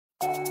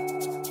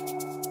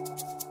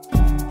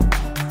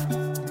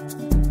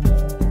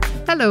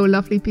Hello,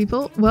 lovely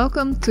people.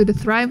 Welcome to the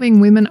Thriving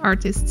Women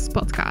Artists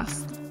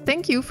podcast.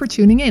 Thank you for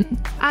tuning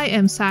in. I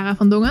am Sarah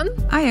van Dongen.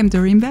 I am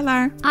Doreen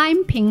Bellaar.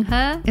 I'm Ping He.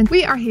 And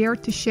we are here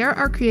to share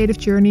our creative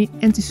journey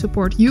and to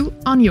support you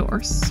on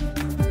yours.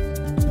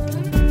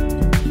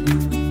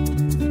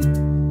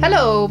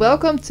 Hello,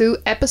 welcome to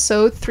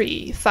episode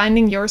 3,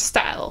 Finding Your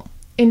Style.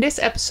 In this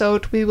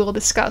episode, we will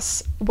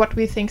discuss what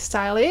we think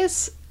style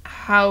is,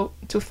 how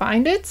to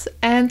find it,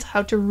 and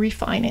how to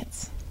refine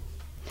it.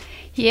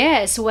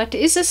 Yes, what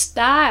is a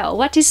style?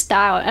 What is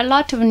style? A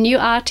lot of new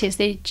artists,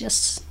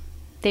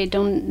 they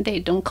don't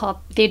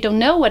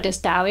know what a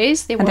style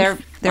is. They're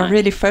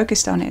really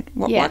focused on it.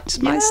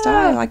 What's my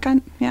style?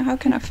 How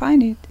can I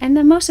find it? And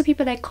then most of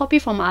people, they copy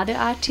from other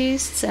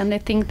artists and they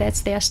think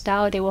that's their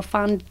style. They will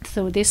find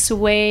through this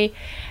way.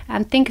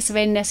 And I think it's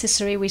very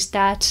necessary we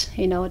start,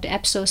 the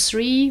episode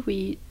 3,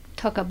 we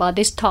talk about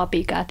this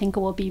topic. I think it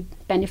will be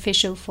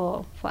beneficial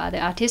for other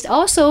artists.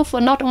 Also for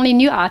not only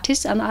new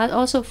artists, and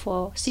also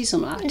for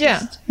seasonal artists.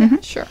 Yeah,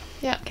 mm-hmm. Sure.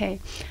 Yeah. Okay.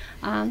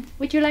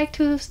 Would you like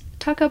to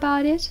talk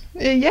about it?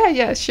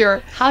 Yeah,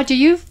 sure.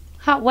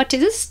 What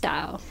is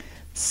style?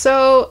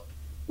 So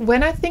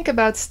when I think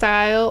about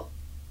style,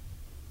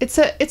 it's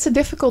a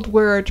difficult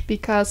word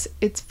because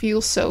it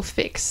feels so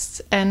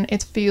fixed and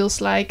it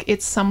feels like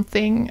it's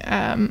something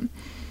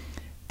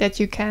that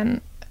you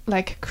can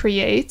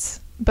create,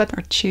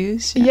 or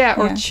choose.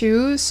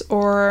 Choose.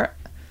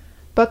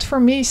 But for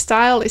me,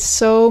 style is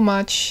so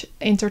much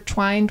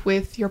intertwined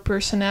with your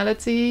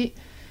personality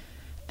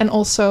and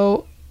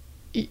also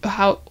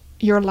how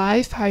your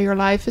life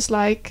is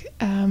like.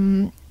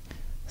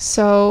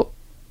 So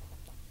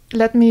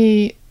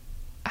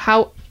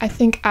how I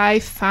think I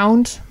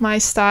found my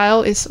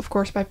style is of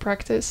course by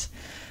practice,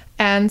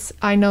 and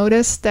I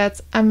noticed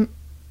that I'm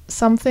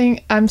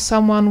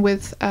someone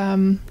with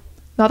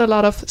not a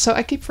lot of, so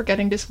I keep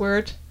forgetting this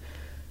word.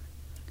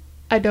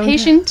 I don't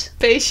Patience.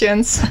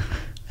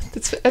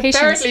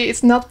 Apparently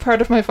it's not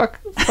part of my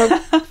vocabulary.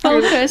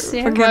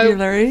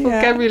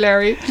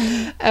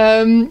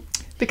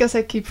 Because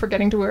I keep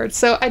forgetting the word.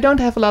 So I don't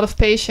have a lot of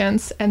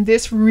patience, and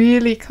this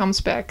really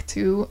comes back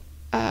to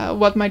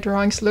what my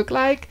drawings look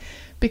like.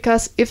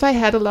 Because if I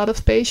had a lot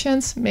of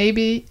patience,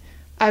 maybe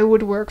I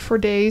would work for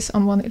days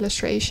on one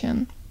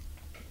illustration.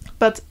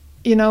 But,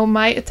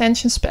 my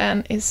attention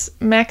span is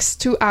max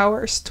 2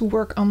 hours to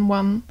work on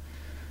one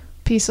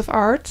piece of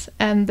art.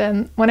 And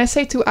then when I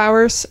say 2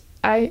 hours,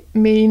 I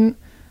mean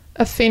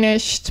a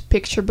finished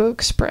picture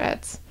book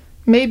spread.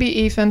 Maybe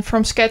even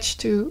from sketch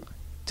to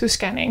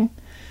scanning.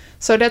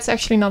 So that's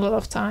actually not a lot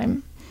of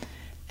time.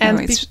 And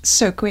it's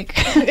so quick.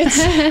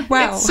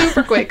 It's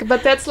super quick,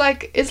 but it's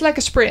like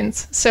a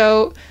sprint.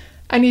 So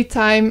I need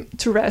time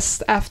to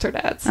rest after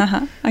that.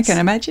 I can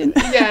imagine.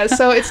 Yeah,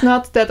 so it's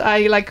not that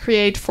I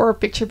create 4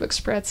 picture book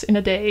spreads in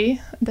a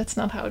day. That's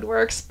not how it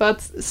works.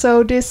 But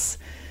so this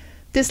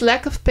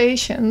lack of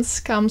patience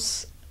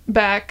comes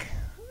back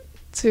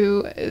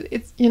to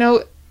it.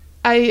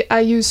 I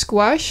use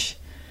gouache.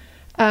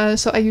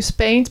 So I use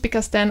paint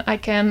because then I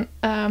can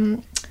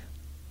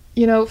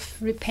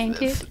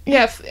repaint it.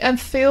 And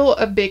fill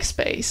a big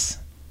space.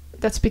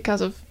 That's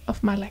because of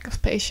my lack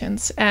of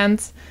patience.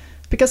 And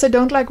because I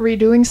don't like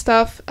redoing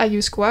stuff, I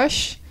use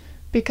gouache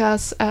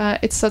because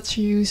it's such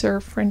a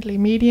user-friendly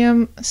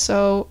medium.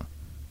 So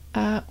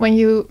when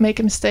you make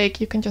a mistake,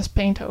 you can just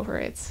paint over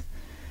it.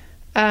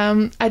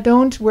 I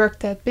don't work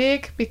that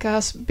big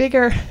because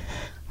bigger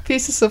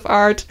pieces of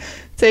art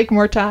take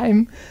more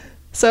time.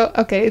 So,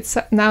 okay, it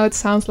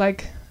sounds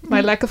like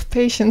my lack of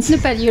patience. No,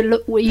 but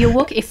you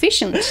work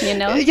efficient,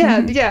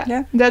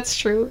 Yeah, that's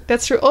true.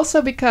 That's true.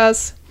 Also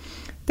because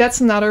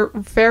that's another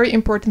very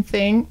important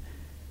thing.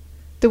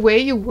 The way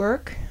you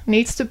work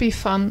needs to be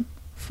fun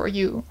for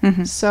you.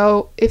 Mm-hmm.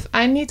 So if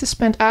I need to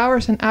spend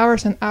hours and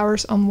hours and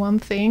hours on one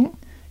thing,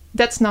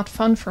 that's not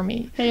fun for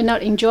me. You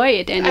not enjoy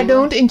it anymore. I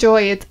don't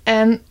enjoy it.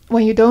 And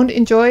when you don't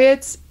enjoy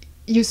it,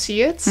 you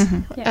see it.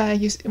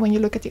 Mm-hmm. When you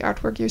look at the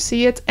artwork, you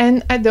see it.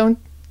 And I don't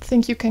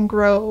think you can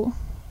grow.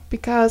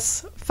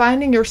 Because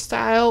finding your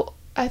style,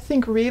 I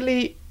think,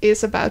 really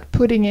is about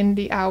putting in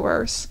the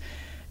hours.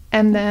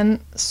 And then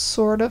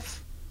sort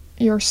of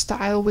your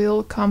style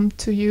will come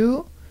to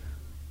you.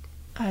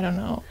 I don't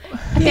know.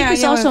 I think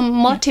it's also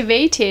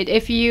motivated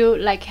if you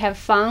have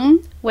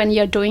fun when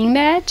you're doing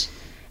that.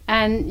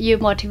 And you're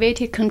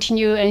motivated,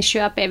 continue and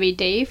show up every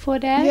day for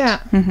that. Yeah.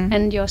 Mm-hmm.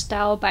 And your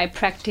style by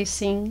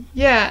practicing.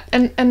 Yeah,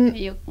 and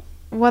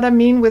what I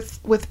mean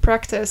with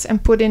practice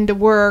and put in the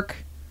work,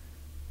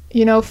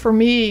 for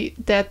me,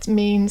 that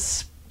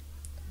means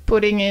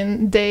putting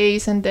in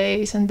days and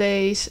days and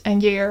days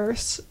and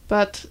years.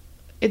 But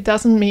it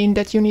doesn't mean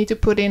that you need to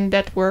put in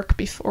that work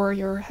before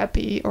you're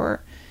happy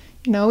or,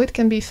 it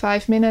can be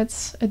 5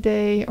 minutes a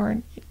day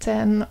or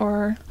 10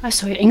 or... I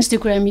saw your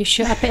Instagram, you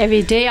show up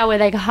every day. I was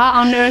like, how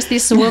on earth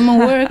this woman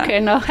work?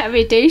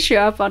 Every day show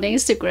up on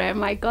Instagram.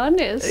 My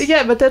goodness.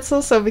 Yeah, but that's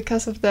also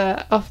because of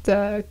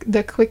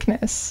the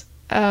quickness.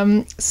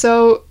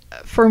 So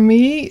for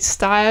me,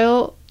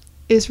 style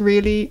is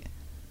really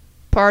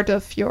part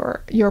of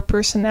your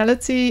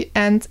personality,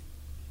 and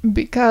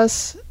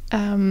because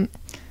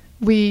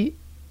we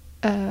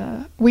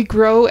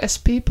grow as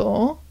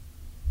people,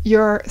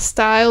 your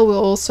style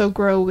will also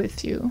grow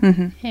with you.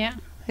 Yeah.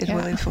 It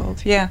will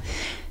evolve. Yeah.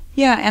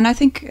 And I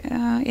think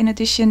in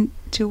addition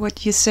to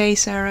what you say,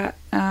 Sarah,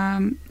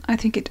 I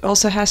think it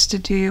also has to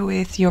do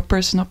with your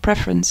personal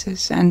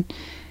preferences, and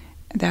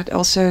that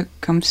also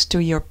comes to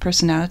your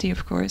personality,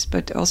 of course,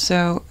 but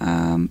also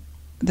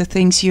the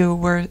things you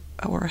were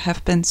or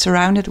have been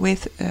surrounded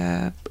with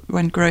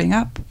when growing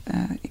up.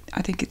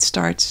 I think it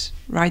starts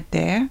right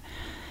there.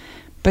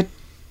 But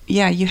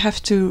yeah, you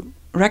have to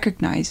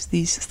recognize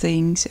these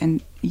things,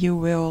 and you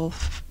will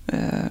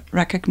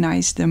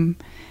recognize them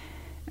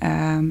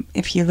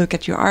if you look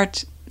at your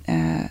art.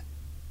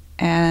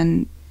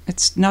 And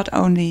it's not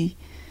only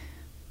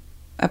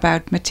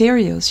about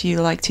materials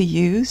you like to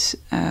use,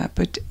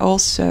 but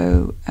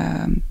also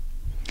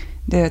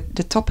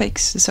the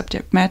topics, the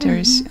subject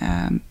matters.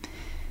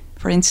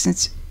 For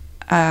instance,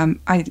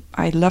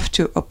 I love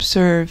to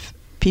observe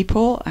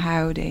people,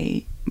 how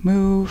they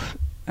move,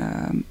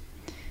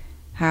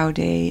 how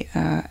they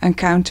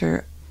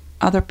encounter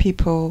other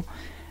people,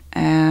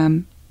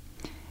 and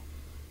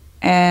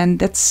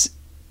that's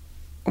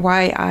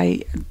why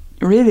I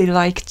really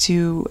like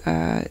to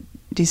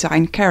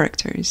design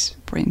characters,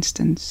 for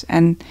instance,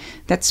 and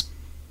that's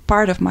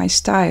part of my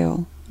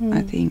style,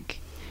 I think.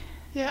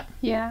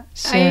 Yeah.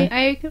 So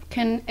I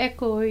can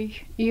echo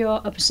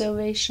your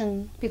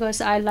observation,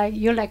 because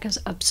you like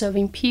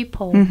observing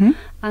people,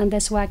 and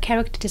that's why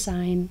character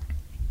design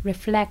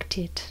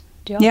reflected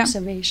the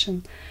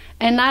observation.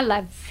 And I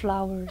love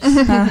flowers.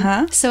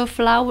 So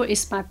flower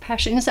is my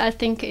passion. So I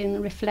think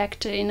in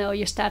Reflect,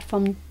 you start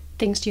from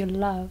things you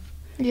love.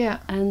 Yeah.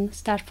 And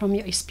start from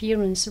your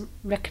experience,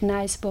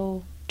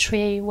 recognizable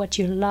trait, what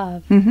you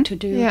love to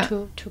do,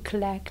 to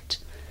collect.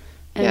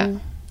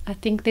 And I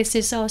think this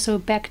is also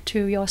back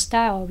to your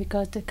style,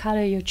 because the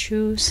color you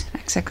choose,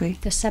 exactly,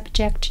 the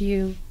subject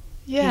you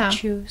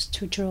choose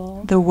to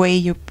draw, the way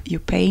you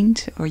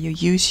paint or you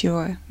use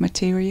your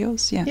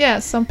materials.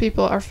 Some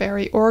people are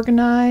very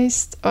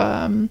organized,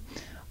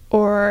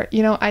 or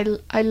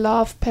I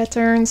love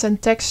patterns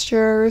and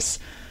textures,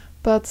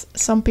 but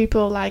some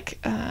people like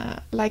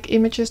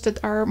images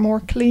that are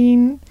more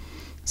clean.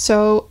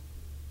 So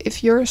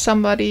if you're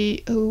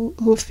somebody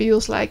who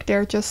feels like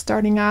they're just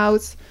starting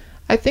out,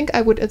 I think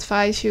I would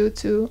advise you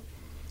to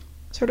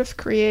sort of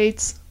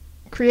create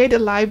a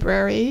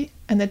library,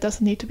 and it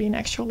doesn't need to be an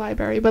actual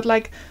library, but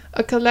like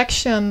a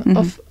collection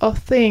of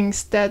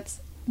things that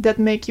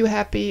make you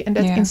happy and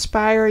that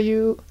inspire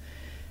you,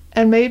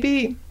 and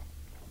maybe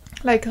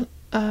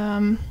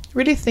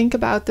really think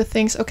about the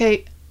things.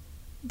 Okay,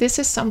 this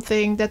is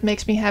something that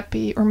makes me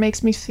happy or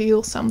makes me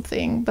feel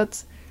something,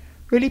 but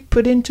really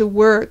put into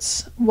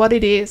words what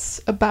it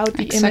is about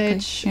the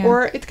image.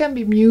 Or it can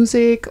be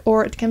music,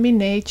 or it can be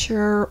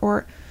nature,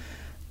 or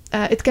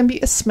it can be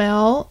a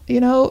smell.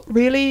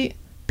 Really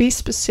be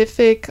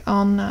specific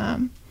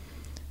on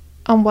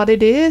what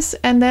it is,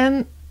 and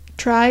then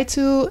try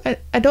to,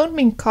 I don't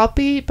mean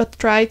copy, but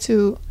try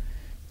to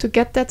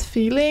get that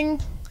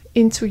feeling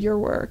into your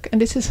work.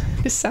 And this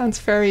sounds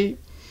very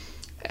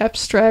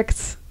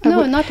abstract.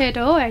 No, not at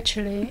all,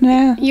 actually.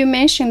 Yeah. You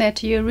mentioned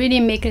that you really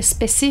make it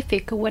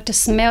specific what the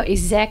smell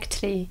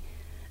exactly,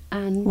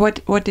 and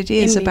what it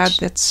is image. about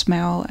that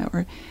smell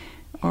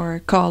or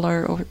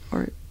color or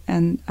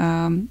I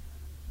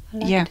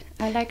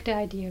like the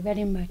idea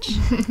very much.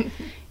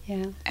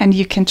 Yeah. And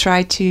you can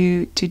try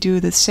to do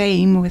the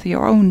same with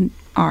your own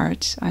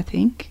art, I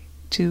think,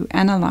 to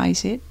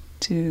analyze it,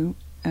 to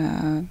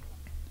the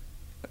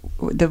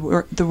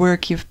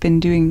work you've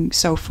been doing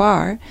so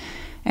far,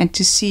 and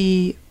to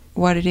see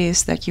what it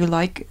is that you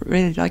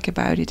really like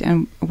about it,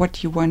 and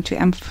what you want to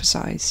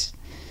emphasize.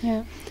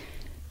 Yeah.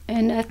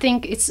 And I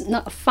think it's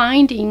not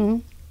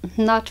finding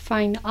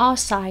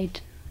outside,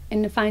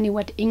 and finding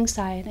what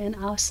inside and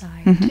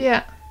outside.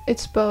 Yeah,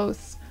 it's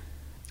both.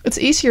 It's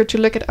easier to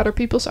look at other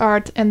people's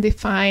art and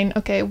define,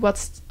 okay,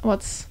 what's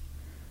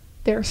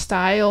their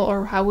style,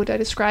 or how would I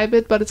describe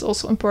it, but it's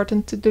also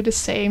important to do the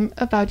same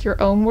about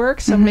your own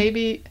work. So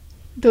maybe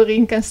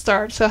Doreen can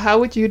start. So how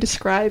would you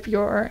describe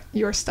your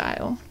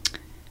style?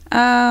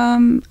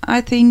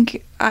 I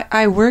think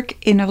I work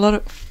in a lot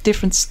of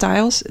different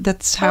styles.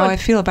 That's how I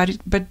feel about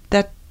it. But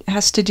that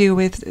has to do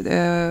with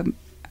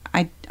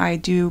I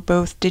do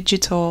both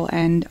digital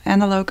and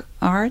analog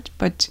art.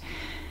 But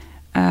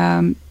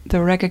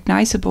the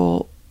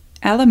recognizable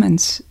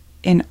elements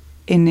in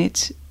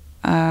it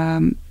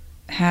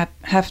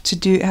have to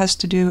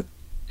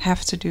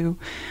do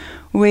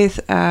with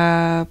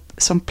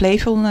some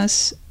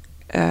playfulness.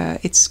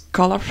 It's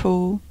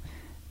colorful,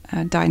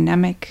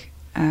 dynamic.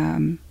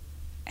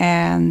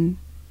 And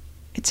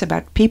it's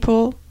about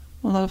people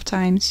a lot of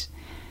times,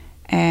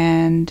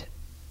 and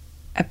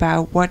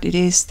about what it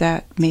is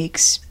that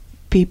makes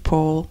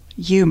people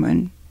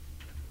human.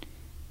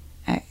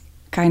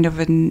 Kind of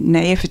a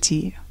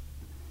naivety.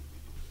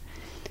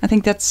 I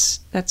think that's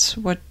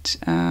what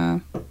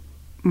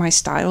my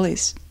style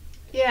is.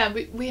 Yeah,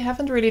 we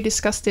haven't really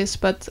discussed this,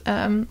 but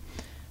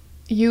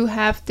you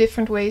have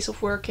different ways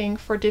of working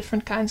for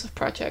different kinds of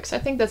projects. I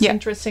think that's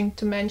interesting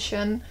to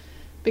mention,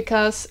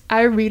 because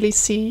I really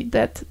see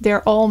that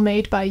they're all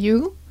made by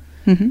you,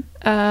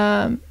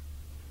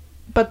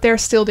 but they're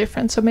still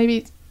different. So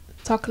maybe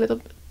tell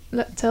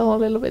a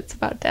little bit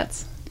about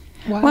that.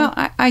 Why? Well,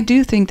 I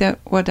do think that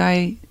what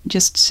I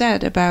just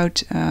said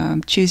about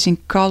choosing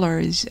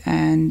colors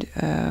and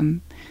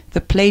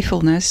the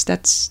playfulness,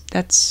 that's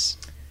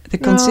the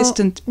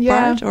consistent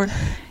part, or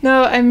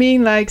no, I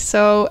mean, like,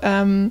 so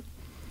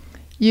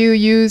you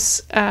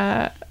use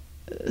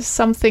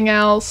something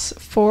else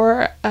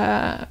for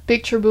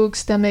picture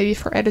books than maybe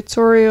for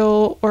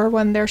editorial, or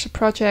when there's a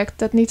project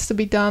that needs to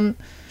be done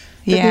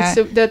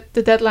that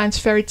the deadline's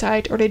very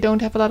tight, or they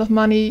don't have a lot of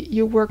money,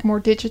 you work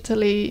more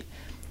digitally.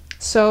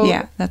 So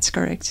yeah, that's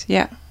correct.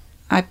 Yeah,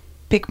 I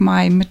pick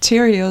my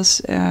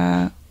materials.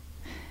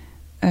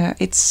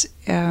 It's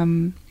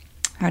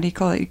how do you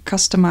call it?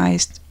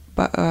 Customized,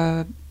 but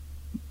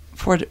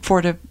for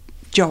the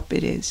job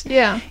it is.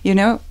 Yeah, you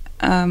know.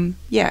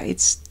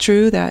 It's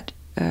true that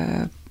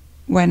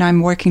when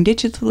I'm working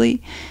digitally,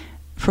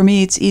 for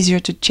me it's easier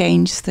to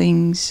change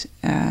things.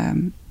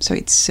 So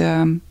it's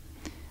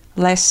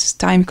less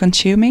time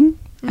consuming,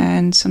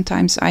 and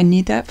sometimes I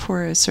need that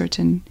for a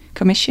certain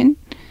commission.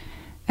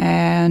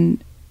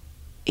 And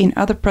in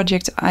other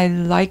projects, I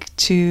like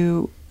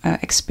to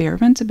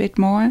experiment a bit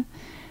more,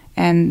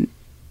 and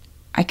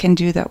I can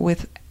do that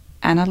with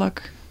analog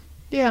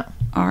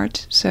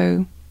art.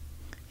 So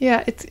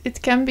yeah,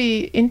 it can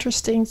be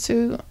interesting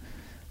to.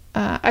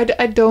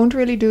 I don't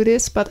really do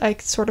this, but I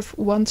sort of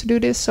want to do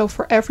this. So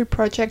for every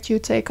project you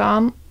take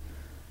on,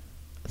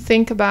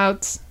 think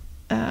about,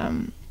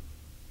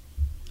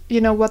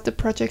 what the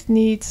project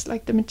needs,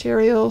 like the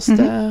materials,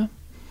 I'm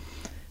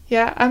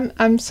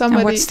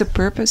somebody. And what's the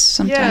purpose?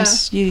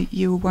 Sometimes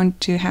you want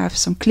to have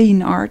some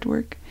clean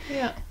artwork.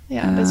 Yeah,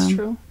 that's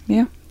true.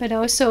 Yeah. But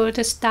also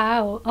the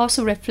style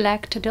also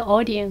reflect the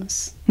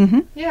audience.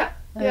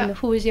 And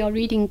who is your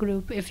reading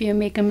group? If you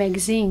make a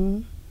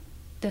magazine,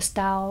 the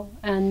style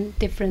and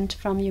different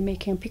from you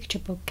making a picture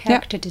book,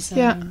 character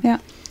design. Yeah.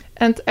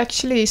 And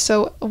actually,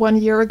 so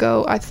 1 year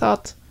ago, I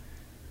thought,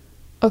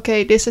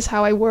 okay, this is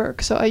how I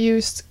work. So I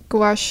used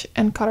gouache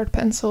and colored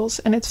pencils,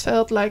 and it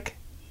felt like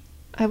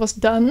I was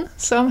done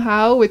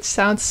somehow, which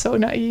sounds so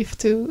naive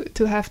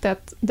to have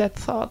that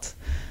thought.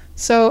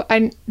 So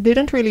I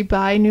didn't really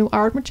buy new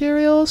art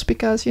materials,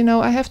 because,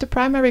 I have the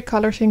primary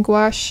colors in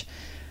gouache.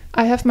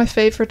 I have my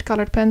favorite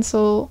colored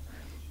pencil,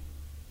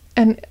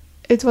 and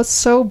it was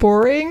so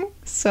boring.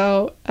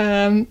 So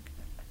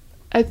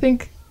I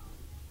think,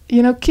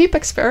 keep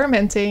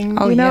experimenting,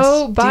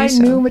 buy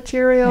new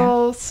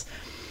materials.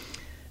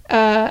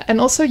 And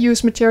also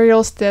use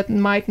materials that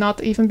might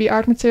not even be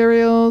art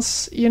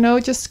materials,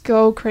 just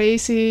go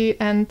crazy.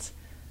 And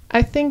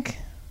I think,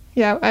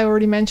 I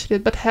already mentioned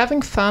it, but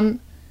having fun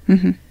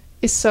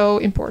is so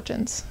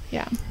important.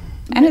 Yeah.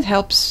 And it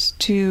helps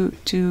to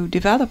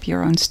develop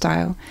your own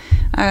style.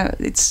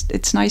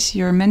 It's nice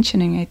you're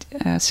mentioning it,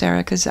 Sarah,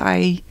 because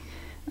I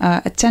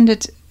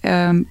attended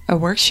a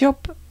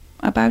workshop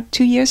about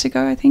 2 years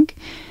ago, I think,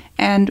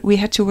 and we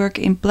had to work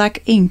in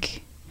black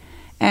ink,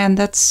 and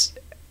that's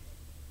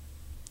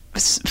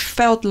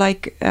felt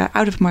like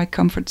out of my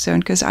comfort zone,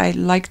 because I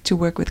like to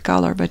work with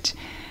color, but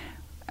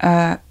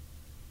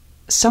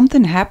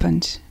something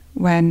happened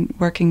when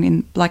working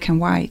in black and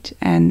white,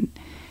 and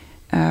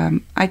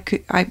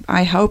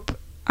I hope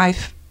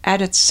I've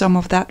added some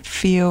of that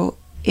feel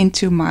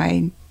into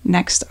my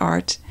next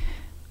art,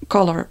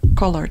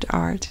 colored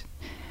art.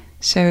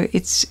 So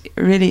it's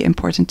really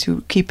important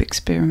to keep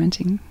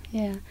experimenting.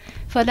 Yeah,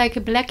 for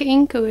like black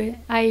ink,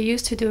 I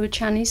used to do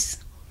Chinese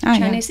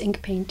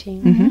ink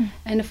painting,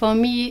 and for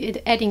me,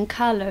 adding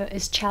color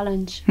is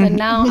challenge. But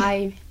now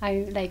I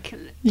like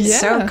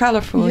so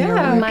colorful. Your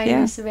work. Mine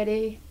is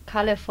very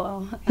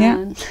colorful.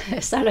 And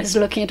Sarah's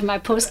looking at my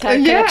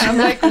postcard collection. I'm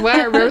like,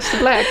 where's the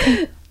black?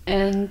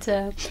 And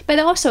but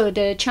also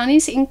the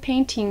Chinese ink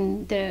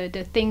painting,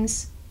 the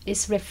things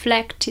is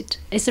reflected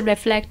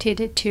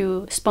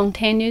to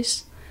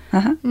spontaneous.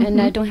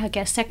 And I don't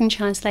get second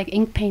chance like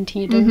ink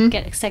painting. You don't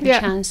get a second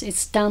chance.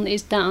 It's done.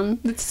 It's done.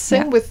 It's the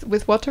same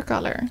with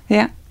watercolor.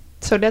 Yeah.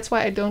 So that's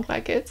why I don't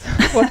like it.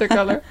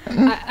 Watercolor.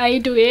 I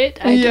do it.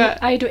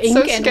 I do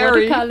ink and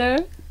watercolor.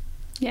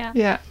 Yeah.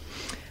 Yeah.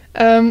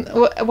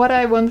 What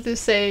I wanted to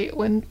say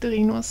when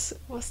Doreen was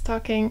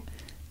talking,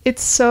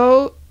 it's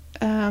so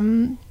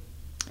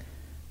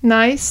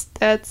nice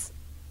that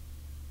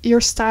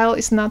your style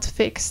is not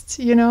fixed.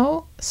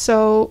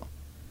 So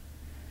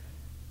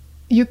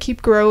you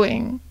keep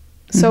growing.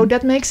 So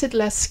that makes it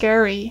less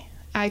scary,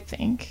 I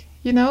think.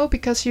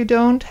 Because you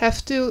don't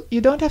have to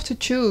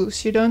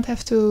choose. You don't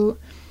have to.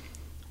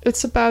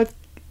 It's about,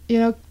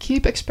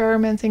 keep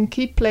experimenting,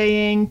 keep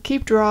playing,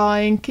 keep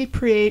drawing, keep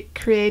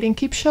creating,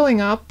 keep showing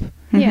up.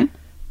 Yeah.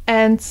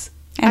 And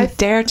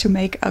dare to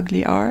make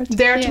ugly art.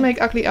 To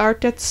make ugly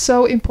art. That's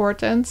so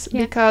important,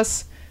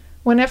 because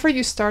whenever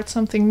you start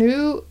something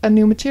new, a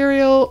new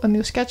material, a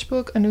new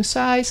sketchbook, a new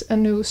size, a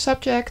new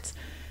subject,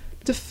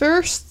 the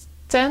first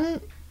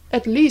 10,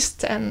 at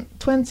least 10,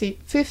 20,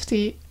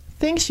 50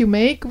 things you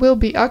make will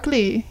be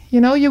ugly.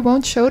 You know, you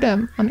won't show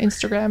them on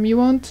Instagram. You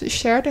won't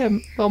share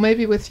them. Well,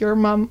 maybe with your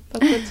mom,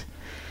 but with,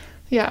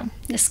 yeah.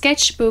 The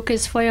sketchbook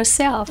is for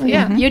yourself.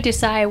 Yeah. You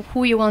decide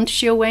who you want to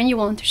show, when you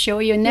want to show.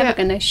 You're never Yeah.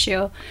 gonna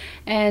show.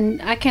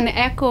 And I can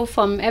echo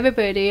from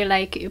everybody,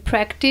 like,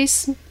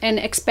 practice and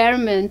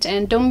experiment,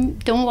 and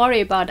don't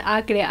worry about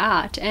ugly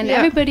art. And Yeah.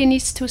 everybody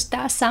needs to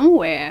start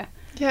somewhere.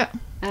 Yeah.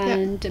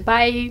 And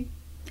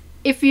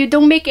if you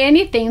don't make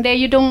anything, then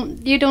you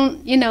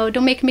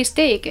don't make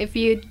mistake. If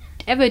you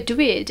ever do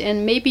it,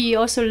 and maybe you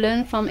also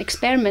learn from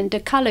experiment the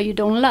color you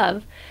don't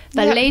love,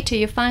 but Yeah. later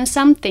you find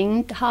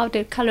something how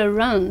the color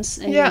runs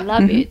and Yeah. you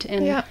love it.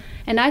 And Yeah.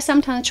 and I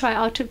sometimes try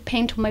out to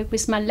paint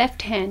with my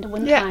left hand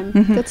one Yeah. time.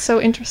 That's so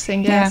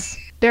interesting. Yeah. Yes.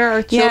 There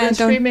are Yeah, children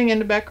don't- screaming in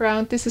the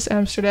background. This is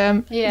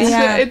Amsterdam.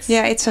 Yeah.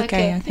 It's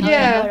okay. I think.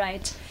 Yeah. All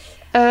right.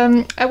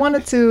 I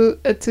wanted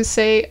to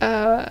say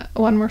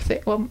one more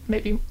thing. Well,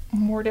 maybe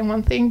more than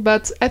one thing,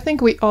 but I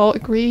think we all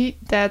agree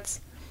that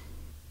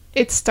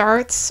it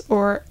starts,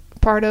 or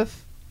part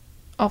of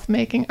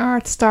making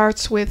art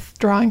starts with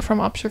drawing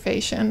from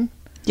observation.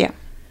 Yeah.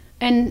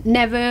 And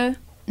never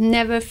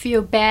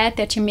feel bad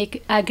that you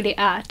make ugly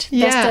art.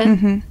 Yeah.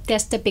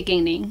 That's the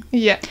beginning.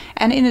 Yeah.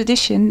 And in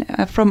addition,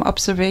 from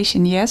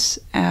observation, yes,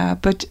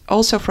 but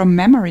also from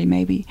memory,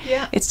 maybe.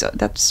 Yeah.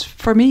 That's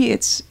for me.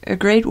 It's a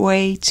great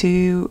way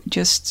to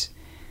just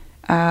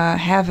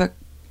have a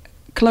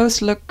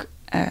close look,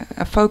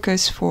 a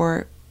focus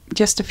for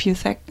just a few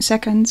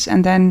seconds,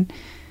 and then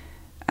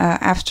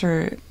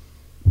after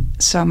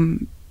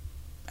some,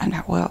 I don't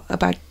know, well,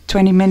 about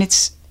 20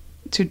 minutes,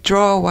 to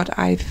draw what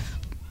I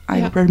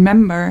Yeah.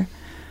 remember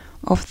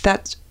of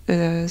that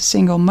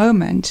single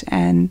moment,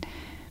 and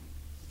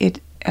it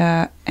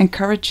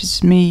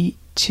encourages me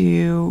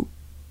to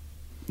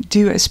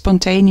do a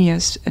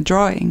spontaneous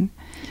drawing.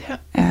 Yeah.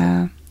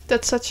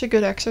 That's such a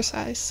good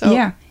exercise. So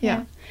Yeah.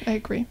 yeah, I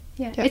agree.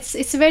 Yeah, Yeah.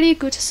 it's very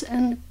good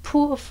and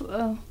pool of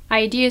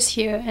ideas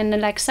here.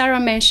 And like Sarah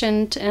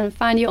mentioned, and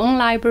find your own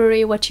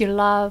library, what you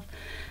love,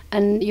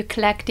 and you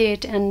collect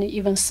it, and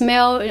even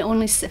smell, and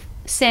only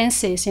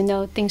senses,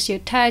 things you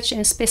touch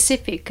and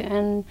specific,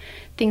 and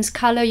things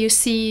color you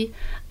see,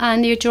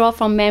 and you draw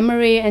from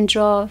memory and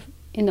draw,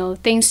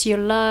 things you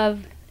love.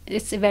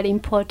 It's very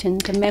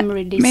important. The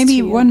memory leads Maybe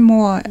to one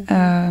more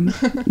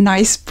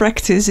nice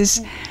practice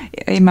is,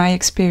 in my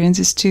experience,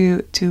 is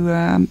to do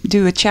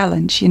a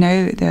challenge.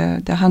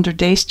 The 100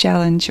 days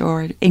challenge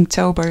or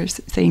Inktober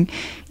thing.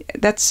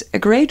 That's a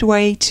great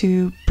way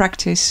to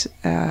practice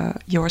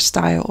your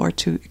style, or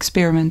to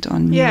experiment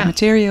on new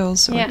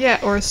materials. Or, Yeah.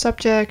 Or a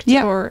subject.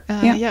 Yeah. Or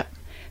Yeah.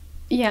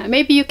 Yeah,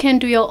 maybe you can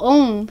do your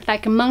own,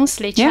 like a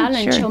monthly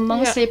challenge, sure. or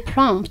monthly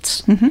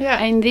prompt.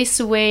 Yeah. And this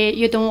way,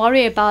 you don't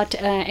worry about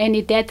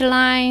any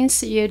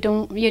deadlines. You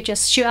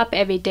just show up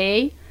every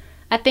day.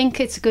 I think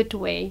it's a good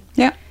way.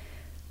 Yeah.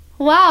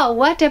 Wow,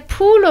 what a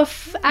pool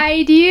of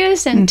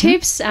ideas and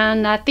tips,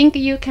 and I think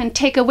you can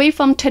take away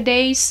from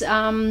today's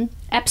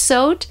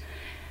episode.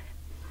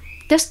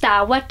 The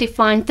style, what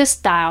defines the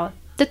style?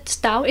 The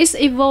style is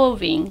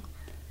evolving.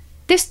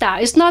 This style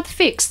is not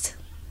fixed.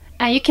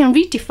 And you can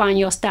redefine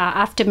your style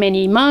after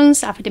many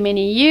months, after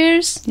many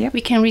years. Yep.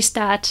 We can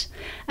restart.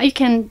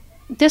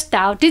 The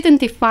style didn't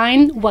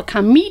define what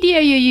kind of media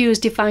you use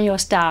define your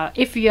style.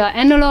 If you are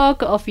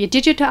analog or if you're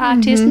digital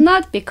artist,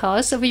 not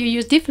because of you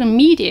use different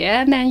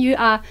media, then you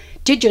are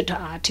digital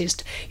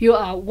artist. You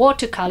are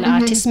watercolor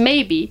artist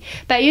maybe.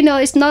 But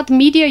it's not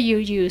media you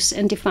use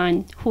and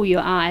define who you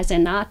are as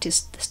an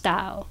artist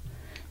style.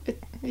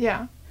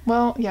 Yeah.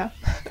 Well, yeah.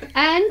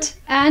 And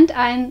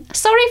I'm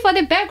sorry for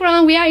the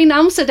background. We are in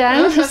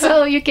Amsterdam,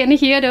 so you can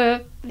hear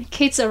the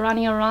kids are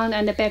running around,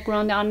 and the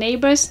background are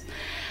neighbors.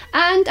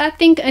 And I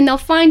think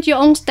find your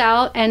own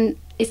style, and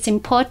it's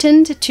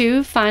important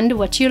to find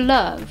what you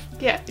love.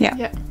 Yeah.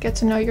 Yeah. Get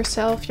to know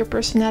yourself, your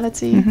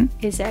personality.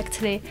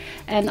 Exactly.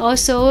 And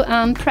also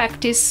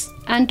practice,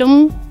 and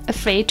don't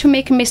afraid to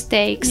make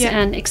mistakes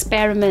and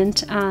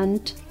experiment,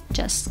 and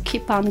just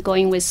keep on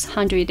going with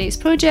 100 days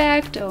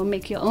project, or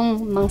make your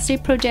own monthly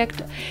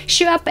project.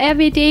 Show up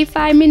every day,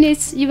 5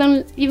 minutes,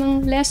 even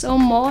less or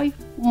more.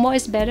 More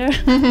is better.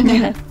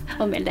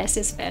 Or less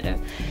is better.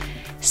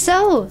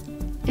 So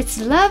it's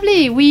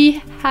lovely.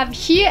 We have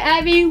here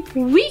every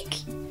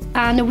week,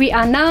 and we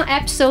are now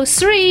episode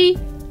 3.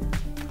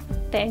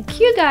 Thank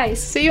you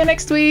guys. See you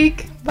next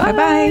week.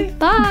 Bye-bye.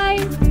 Bye.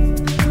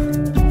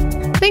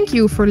 Thank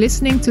you for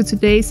listening to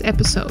today's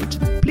episode.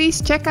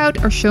 Please check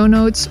out our show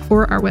notes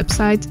or our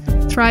website,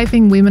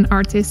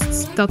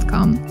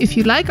 thrivingwomenartists.com. If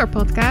you like our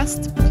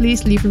podcast,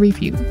 please leave a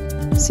review.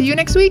 See you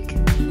next week.